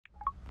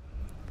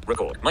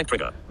Record. Mic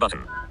trigger.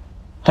 Button.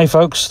 Hey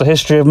folks, the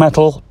history of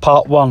metal,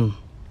 part 1.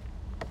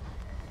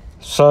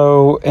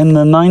 So, in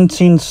the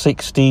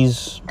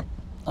 1960s,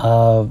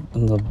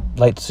 in the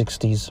late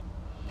 60s,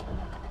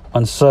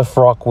 when surf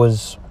rock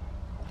was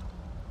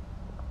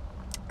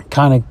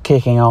kind of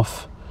kicking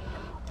off,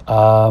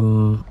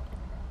 and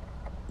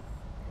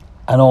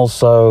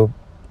also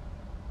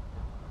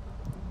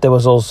there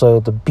was also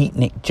the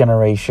beatnik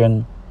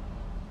generation,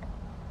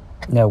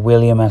 you know,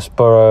 William S.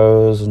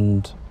 Burroughs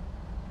and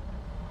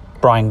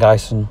Brian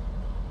Geisen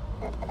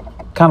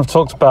kind of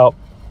talked about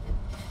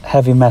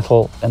heavy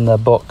metal in their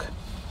book.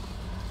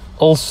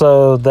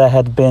 Also, there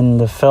had been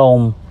the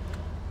film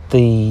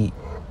The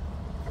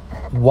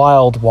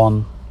Wild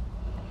One,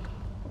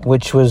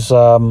 which was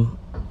a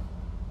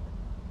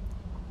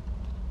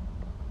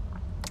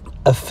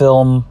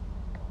film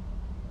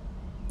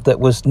that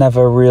was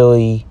never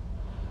really...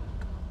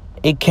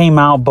 It came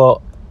out,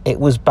 but it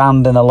was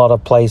banned in a lot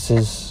of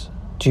places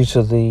due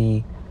to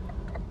the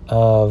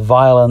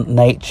violent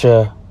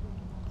nature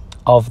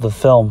of the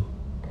film.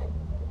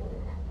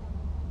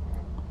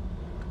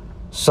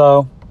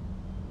 So,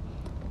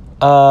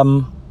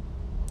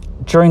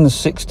 during the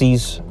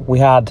 60s, we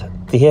had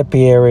the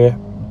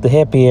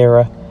hippie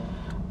era,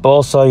 but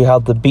also you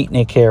had the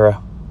beatnik era.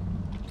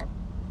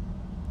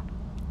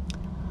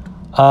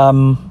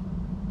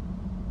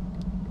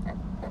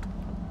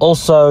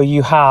 Also,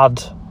 you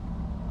had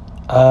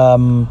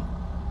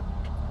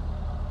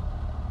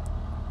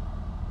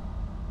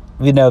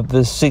you know, the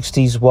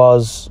 60s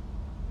was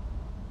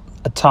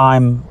a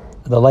time,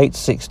 the late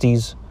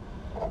 60s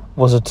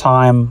was a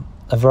time,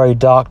 a very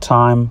dark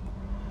time,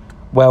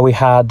 where we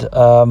had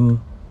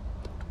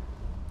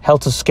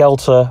Helter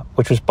Skelter,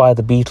 which was by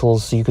the Beatles.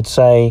 So you could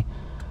say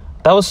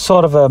that was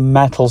sort of a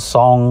metal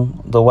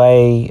song, the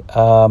way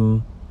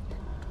Paul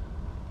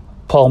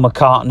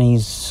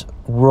McCartney's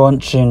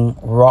raunching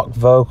rock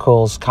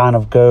vocals kind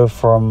of go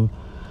from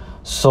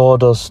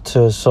sawdust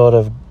to sort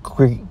of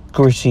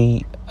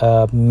gritty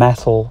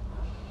metal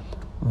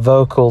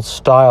vocal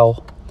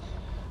style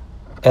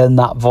in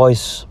that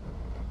voice.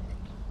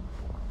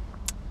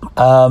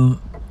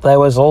 There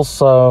was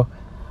also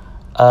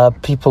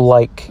people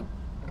like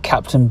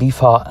Captain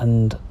Beefheart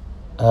and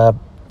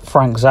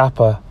Frank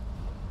Zappa.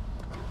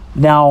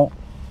 Now,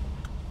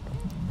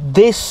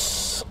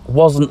 this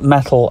wasn't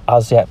metal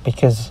as yet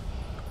because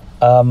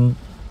Frank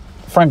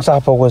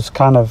Zappa was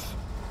kind of,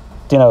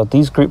 you know,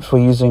 these groups were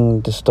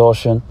using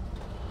distortion.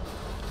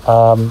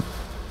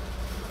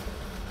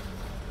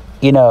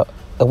 You know,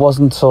 it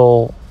wasn't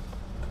until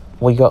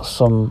we got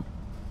some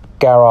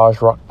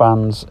garage rock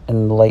bands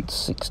in the late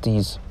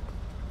 60s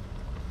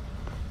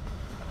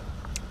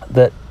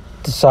that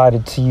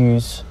decided to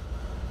use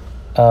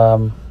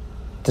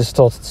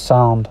distorted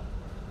sound.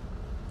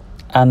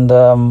 And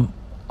a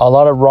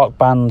lot of rock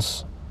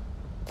bands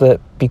that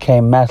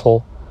became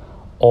metal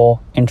or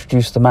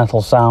introduced the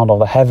metal sound or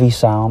the heavy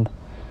sound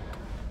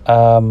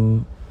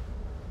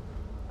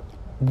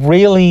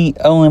really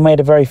only made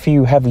a very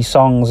few heavy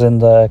songs in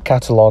the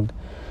catalogue,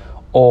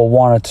 or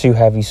one or two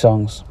heavy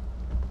songs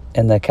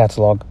in their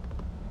catalogue.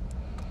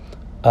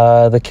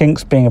 The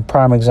Kinks being a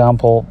prime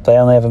example, they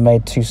only ever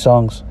made 2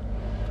 songs.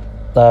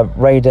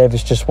 Ray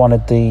Davies just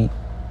wanted the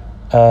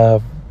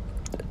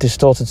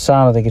distorted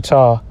sound of the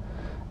guitar,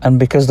 and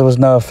because there was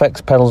no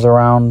effects pedals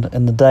around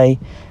in the day,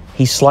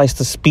 he sliced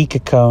the speaker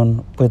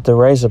cone with the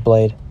razor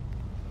blade.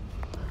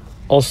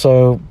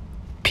 Also,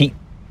 Pete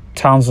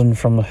Townsend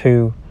from The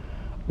Who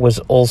was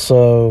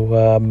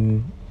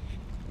also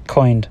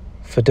coined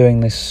for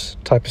doing this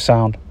type of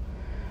sound.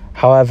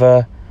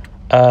 However,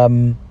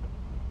 it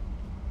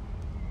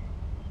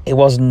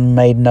wasn't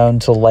made known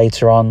till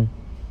later on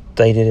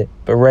they did it,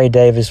 but Ray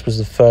Davies was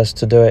the first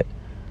to do it.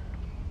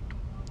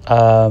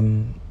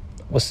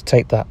 Was to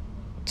take that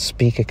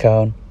speaker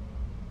cone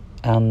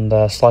and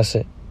slice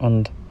it,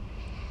 and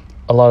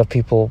a lot of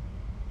people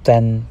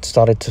then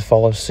started to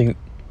follow suit.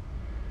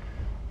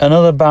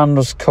 Another band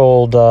was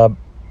called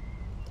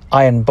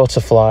Iron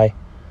Butterfly,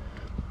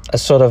 a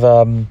sort of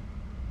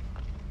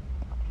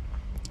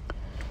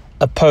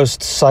a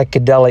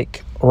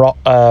post-psychedelic rock,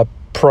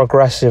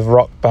 progressive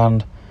rock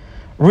band.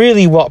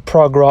 Really what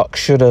prog rock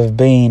should have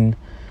been,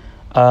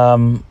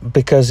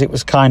 because it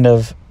was kind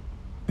of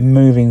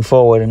moving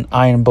forward, and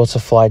Iron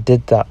Butterfly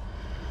did that.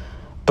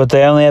 But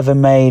they only ever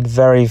made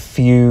very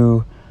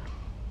few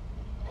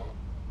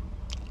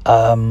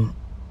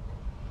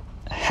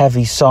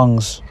heavy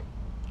songs.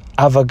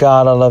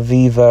 Avogada La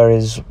Viva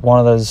is one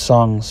of those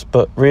songs,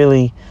 but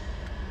really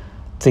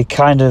they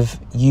kind of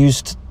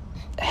used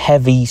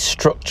heavy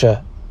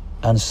structure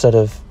instead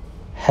of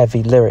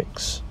heavy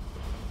lyrics.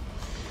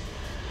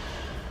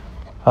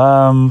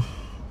 So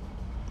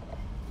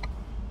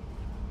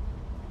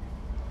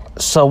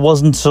it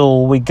wasn't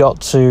until we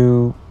got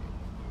to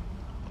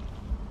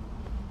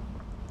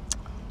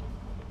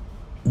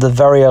the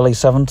very early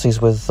 70s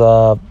with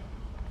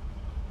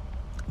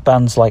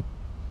bands like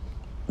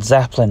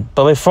Zeppelin.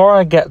 But before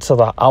I get to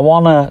that, I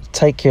want to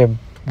take you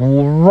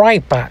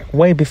right back,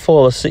 way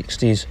before the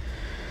 60s,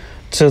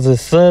 to the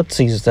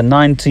 30s, the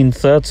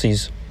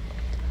 1930s,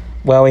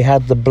 where we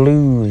had the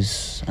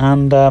blues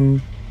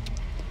and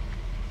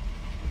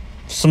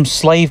some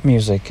slave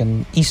music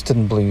and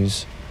Eastern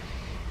blues,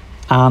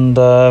 and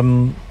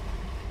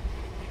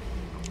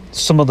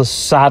some of the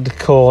sad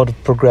chord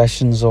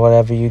progressions or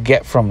whatever you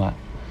get from that.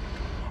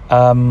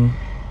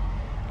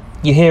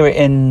 You hear it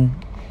in,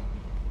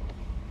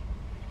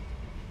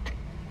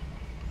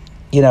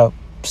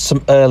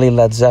 some early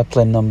Led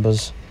Zeppelin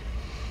numbers.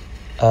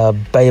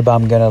 Babe,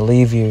 I'm Gonna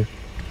Leave You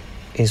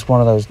is one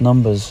of those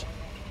numbers.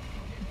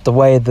 The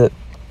way that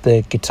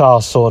the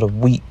guitar sort of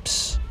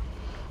weeps,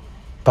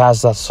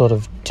 has that sort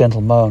of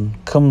gentle moan,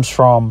 comes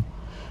from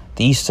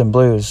the Eastern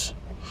blues.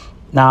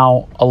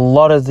 Now, a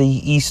lot of the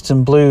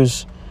Eastern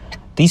blues,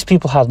 these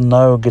people had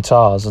no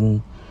guitars,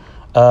 and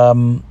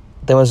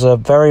there was a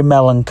very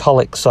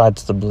melancholic side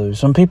to the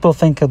blues. When people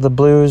think of the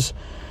blues,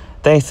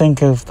 they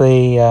think of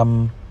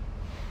the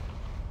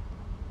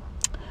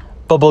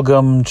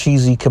bubblegum,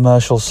 cheesy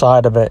commercial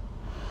side of it.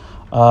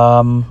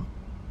 But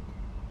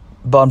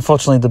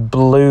unfortunately, the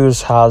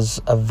blues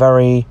has a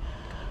very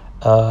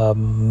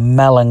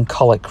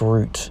melancholic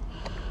root.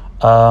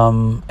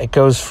 It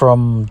goes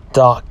from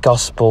dark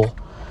gospel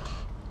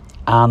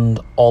and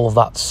all of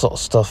that sort of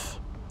stuff.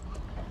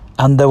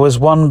 And there was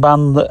one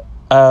band that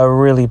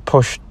really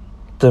pushed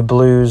the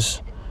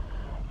blues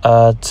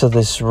to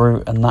this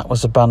route, and that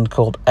was a band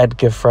called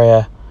Edgar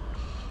Freya.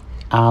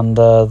 And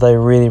they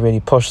really, really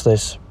pushed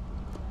this.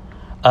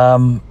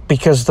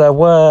 Because there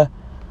was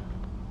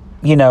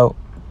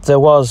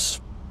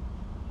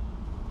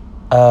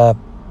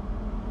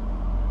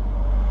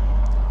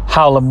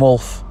Howlin'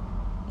 Wolf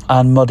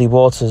and Muddy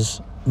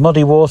Waters.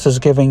 Muddy Waters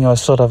giving you a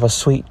sort of a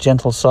sweet,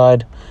 gentle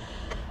side,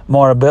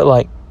 more a bit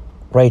like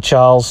Ray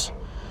Charles,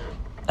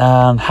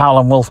 and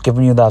Howlin' Wolf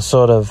giving you that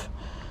sort of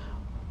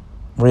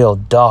real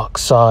dark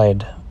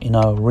side,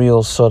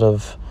 real sort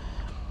of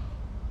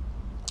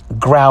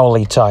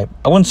growly type.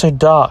 I wouldn't say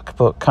dark,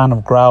 but kind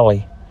of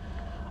growly.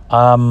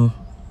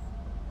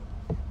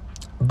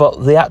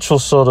 But the actual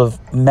sort of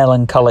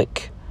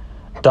melancholic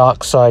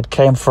dark side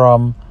came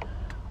from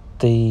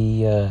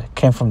the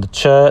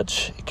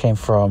church. It came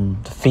from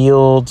the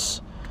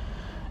fields.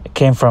 It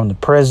came from the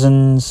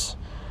prisons.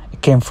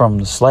 It came from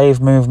the slave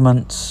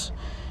movements.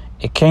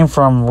 It came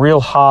from real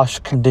harsh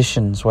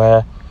conditions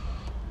where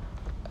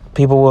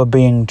people were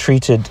being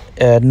treated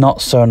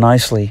not so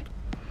nicely.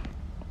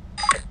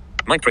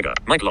 Mic trigger,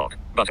 mic lock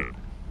button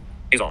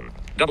is on.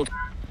 Double.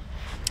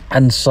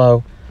 And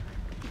so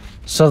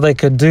they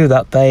could do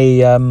that.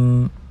 They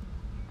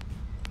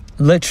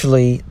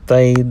literally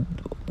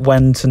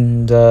went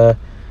and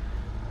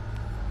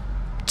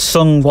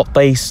sung what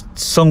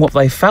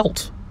they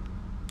felt.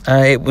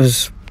 It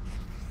was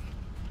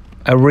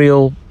a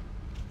real.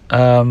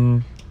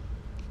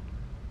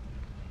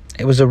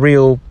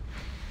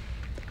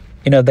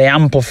 They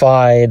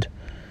amplified.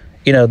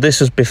 This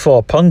was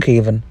before punk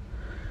even.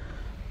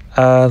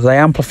 They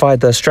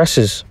amplified their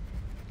stresses,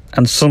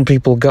 and some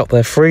people got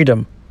their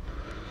freedom.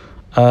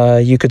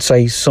 You could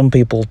say some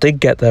people did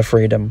get their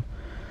freedom,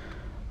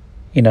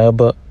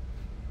 but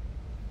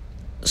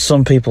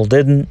some people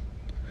didn't.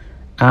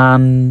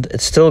 And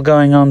it's still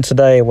going on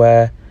today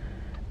where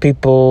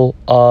people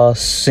are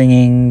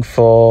singing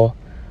for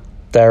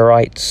their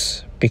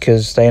rights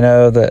because they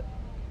know that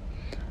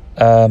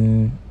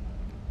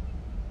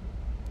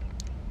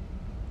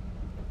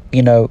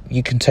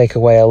you can take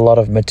away a lot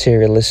of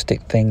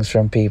materialistic things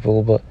from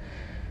people, but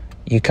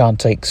you can't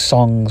take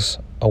songs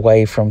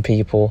away from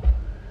people,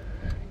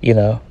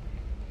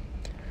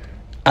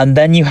 And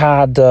then you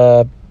had,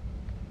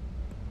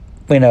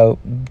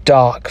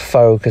 dark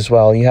folk as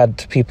well. You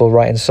had people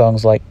writing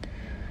songs like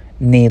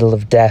Needle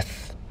of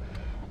Death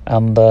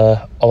and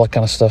all that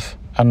kind of stuff.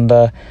 And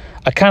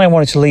I kind of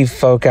wanted to leave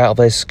folk out of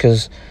this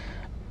because,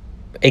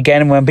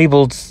 again, when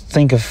people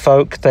think of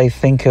folk, they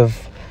think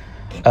of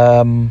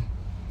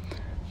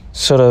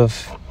sort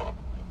of,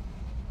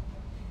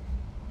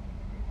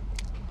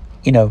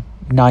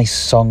 nice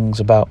songs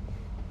about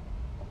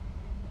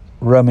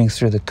roaming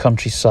through the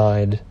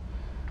countryside,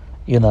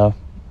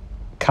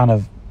 kind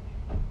of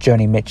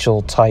Joni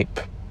Mitchell type,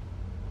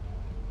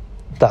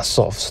 that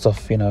sort of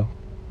stuff,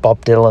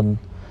 Bob Dylan.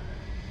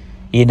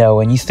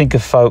 When you think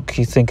of folk,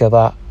 you think of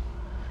that.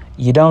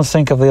 You don't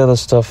think of the other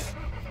stuff.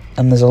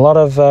 And there's a lot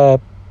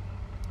of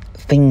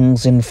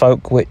things in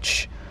folk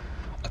which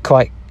are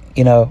quite,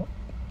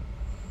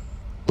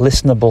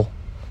 listenable.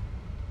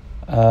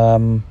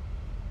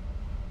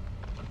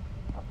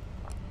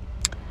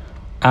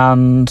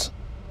 And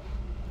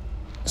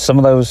some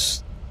of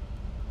those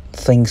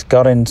things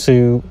got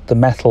into the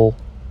metal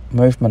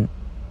movement.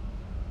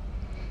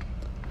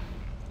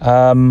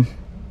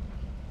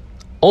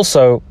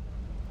 Also,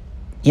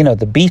 the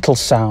Beatles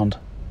sound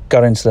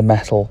got into the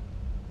metal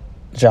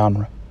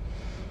genre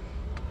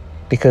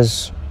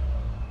because,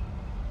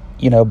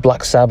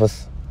 Black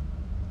Sabbath.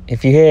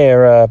 If you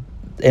hear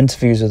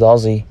interviews with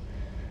Ozzy,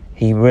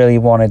 he really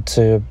wanted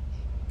to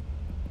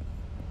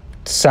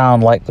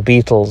sound like the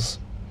Beatles.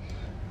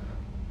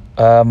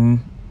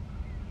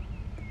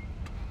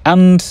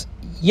 And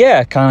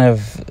yeah, kind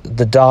of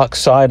the dark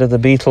side of the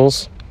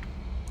Beatles.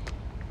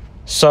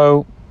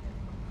 So,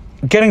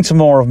 getting to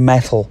more of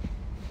metal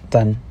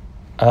then.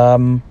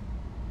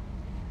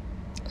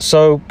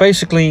 So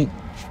basically,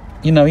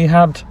 you know, you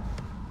had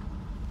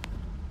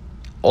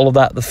all of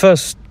that. The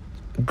first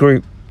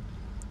group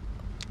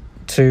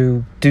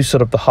to do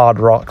sort of the hard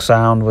rock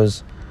sound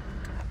was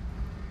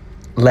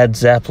Led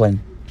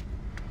Zeppelin.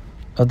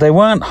 They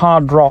weren't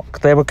hard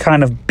rock, they were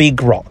kind of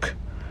big rock.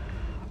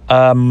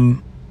 But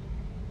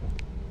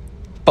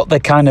they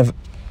kind of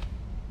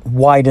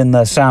widened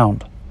their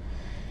sound.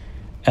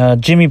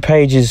 Jimmy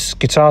Page's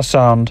guitar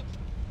sound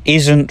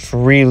isn't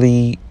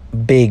really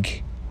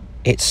big.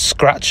 It's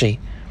scratchy.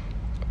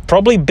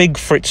 Probably big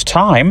for its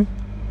time.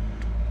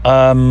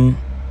 But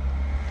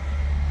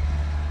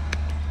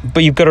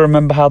you've got to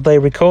remember how they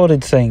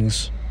recorded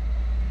things.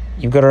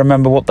 You've got to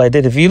remember what they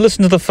did. If you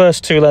listen to the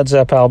first two Led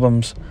Zepp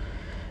albums,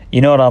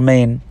 you know what I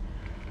mean.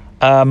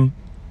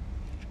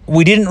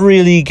 We didn't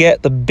really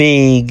get the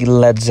big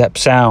Led Zepp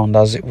sound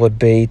as it would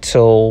be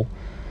till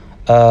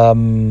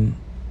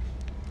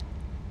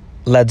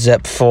Led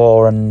Zepp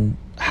 4 and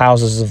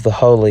Houses of the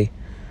Holy.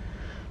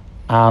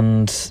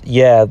 And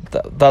yeah,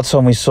 that's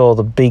when we saw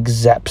the big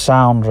Zepp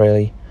sound,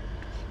 really.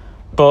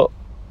 But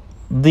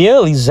the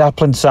early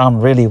Zeppelin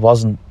sound really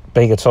wasn't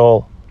big at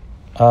all.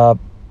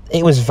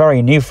 It was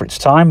very new for its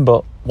time,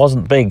 but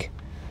wasn't big.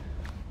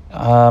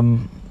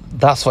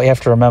 That's what you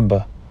have to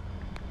remember.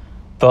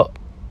 But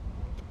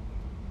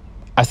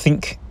I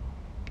think,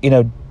 you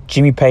know,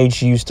 Jimmy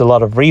Page used a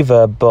lot of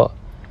reverb, but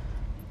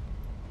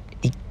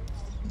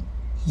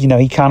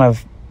he kind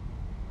of,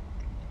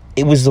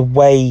 it was the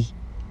way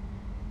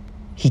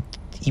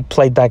he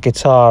played that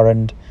guitar,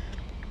 and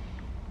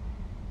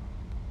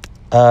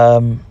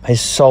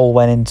his soul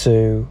went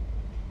into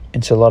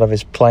a lot of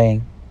his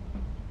playing.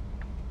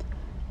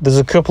 There's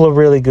a couple of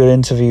really good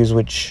interviews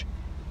which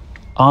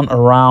aren't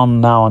around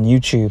now on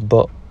YouTube,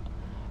 but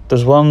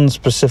there's one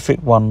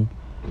specific one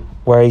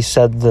where he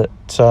said that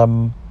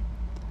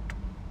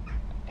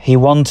he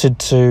wanted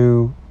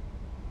to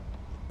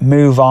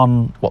move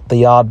on what the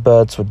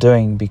Yardbirds were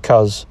doing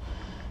because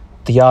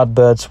the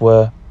Yardbirds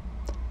were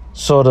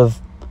sort of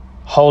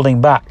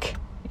holding back,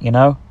 you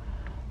know?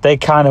 They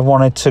kind of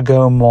wanted to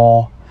go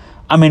more...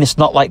 I mean, it's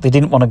not like they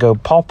didn't want to go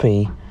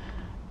poppy,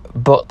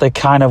 but they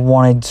kind of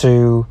wanted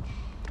to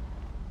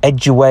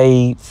edge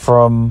away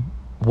from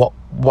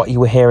what you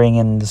were hearing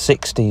in the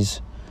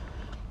 60s.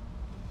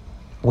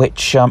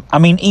 Which, I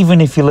mean, even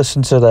if you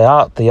listen to the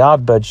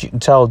Yardbirds, you can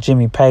tell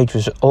Jimmy Page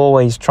was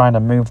always trying to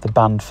move the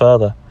band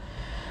further.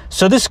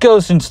 So this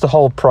goes into the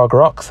whole prog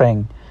rock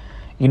thing.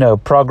 You know,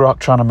 prog rock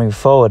trying to move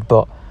forward,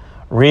 but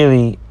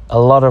really a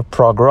lot of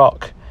prog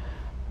rock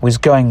was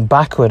going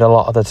backward a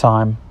lot of the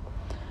time.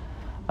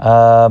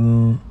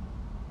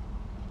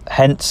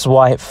 Hence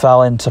why it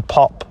fell into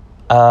pop.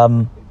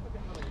 And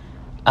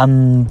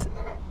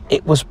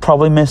it was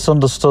probably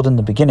misunderstood in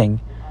the beginning.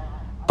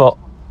 But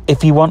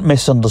if you want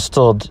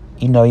misunderstood,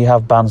 you know, you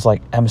have bands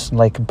like Emerson,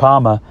 Lake and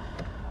Palmer,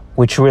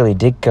 which really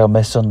did go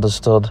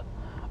misunderstood.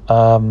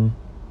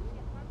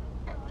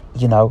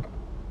 You know,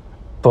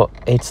 but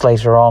it's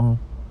later on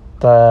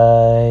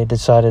they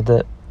decided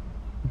that,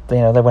 you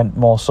know, they went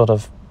more sort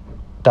of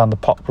down the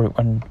pop route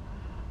when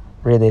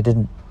really they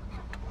didn't.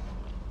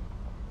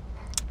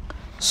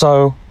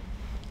 So,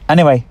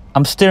 anyway,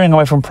 I'm steering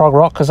away from prog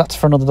rock because that's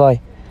for another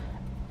day.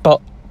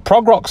 But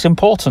prog rock's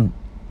important.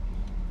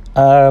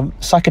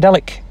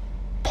 Psychedelic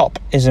pop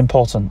is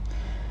important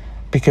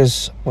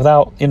because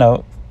without, you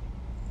know,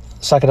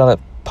 psychedelic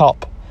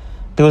pop,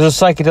 there was a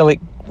psychedelic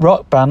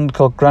rock band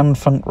called Grand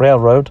Funk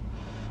Railroad,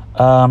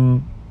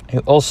 who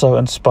also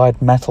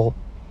inspired metal,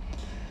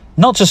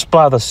 not just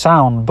by the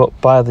sound but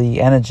by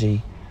the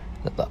energy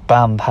that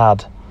band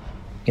had,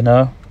 you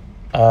know.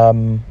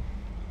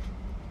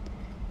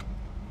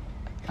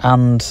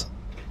 And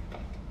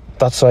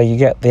that's how you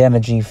get the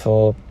energy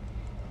for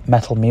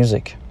metal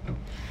music.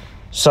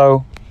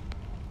 So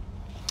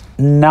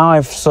now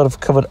I've sort of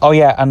covered, oh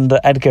yeah, and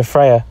Edgar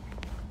Freya,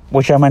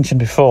 which I mentioned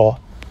before,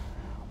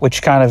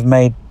 which kind of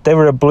made, they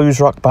were a blues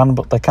rock band,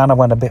 but they kind of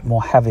went a bit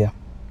more heavier.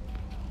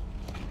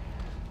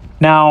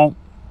 Now,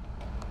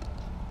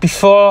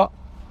 before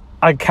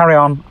I carry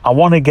on, I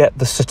want to get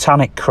the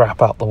satanic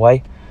crap out the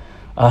way.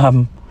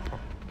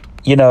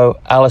 You know,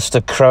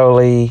 Aleister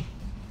Crowley,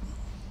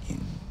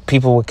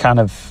 people were kind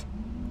of,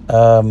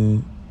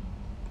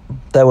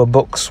 there were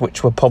books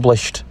which were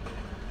published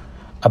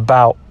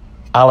about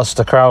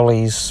Aleister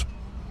Crowley's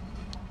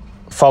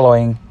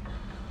following,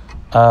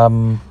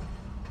 but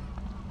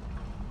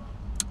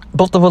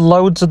there were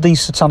loads of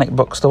these satanic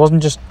books. There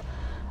wasn't just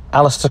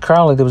Aleister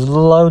Crowley, there was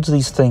loads of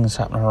these things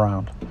happening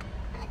around.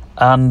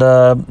 And,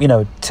 you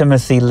know,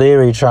 Timothy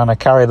Leary trying to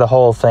carry the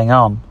whole thing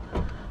on.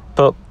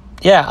 But,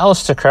 yeah,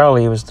 Aleister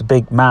Crowley was the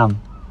big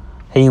man.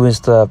 He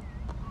was a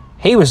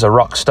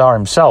rock star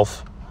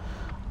himself.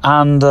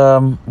 And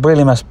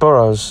William S.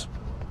 Burroughs,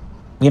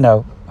 you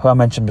know, who I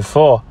mentioned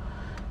before,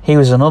 he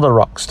was another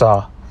rock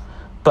star.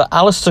 But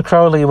Aleister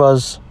Crowley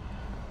was,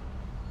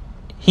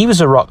 he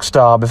was a rock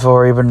star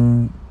before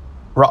even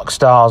rock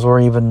stars were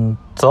even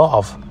thought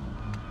of.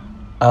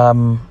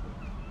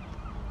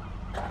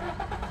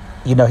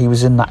 You know, he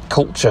was in that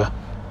culture,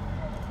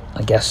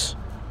 I guess.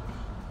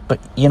 But,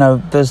 you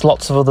know, there's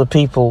lots of other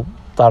people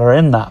that are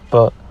in that.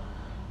 But,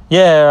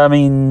 yeah, I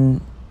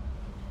mean,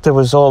 there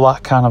was all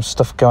that kind of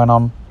stuff going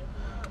on.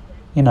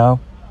 You know,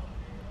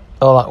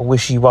 all that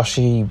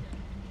wishy-washy,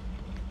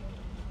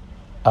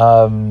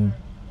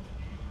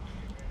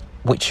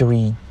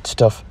 witchery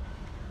stuff.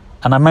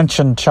 And I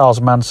mentioned Charles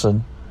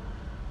Manson,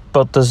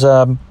 but there's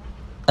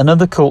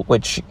another cult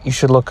which you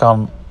should look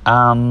on,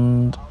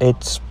 and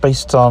it's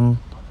based on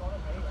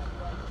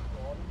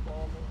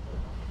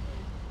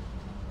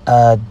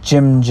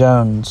Jim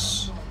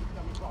Jones.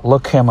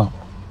 Look him up.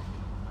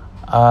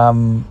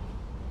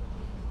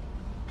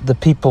 The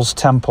People's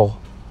Temple.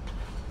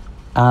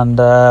 And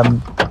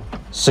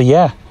so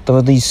yeah, there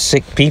were these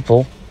sick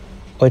people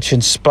which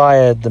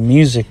inspired the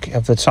music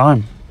of the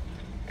time.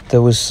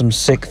 There was some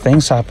sick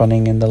things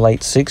happening in the late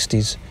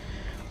 60s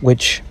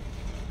which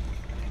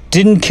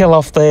didn't kill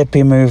off the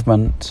hippie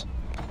movement,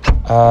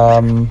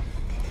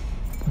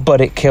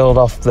 but it killed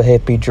off the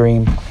hippie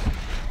dream.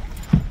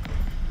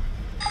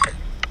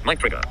 Mic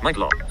trigger, mic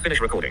lock,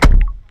 finish recording.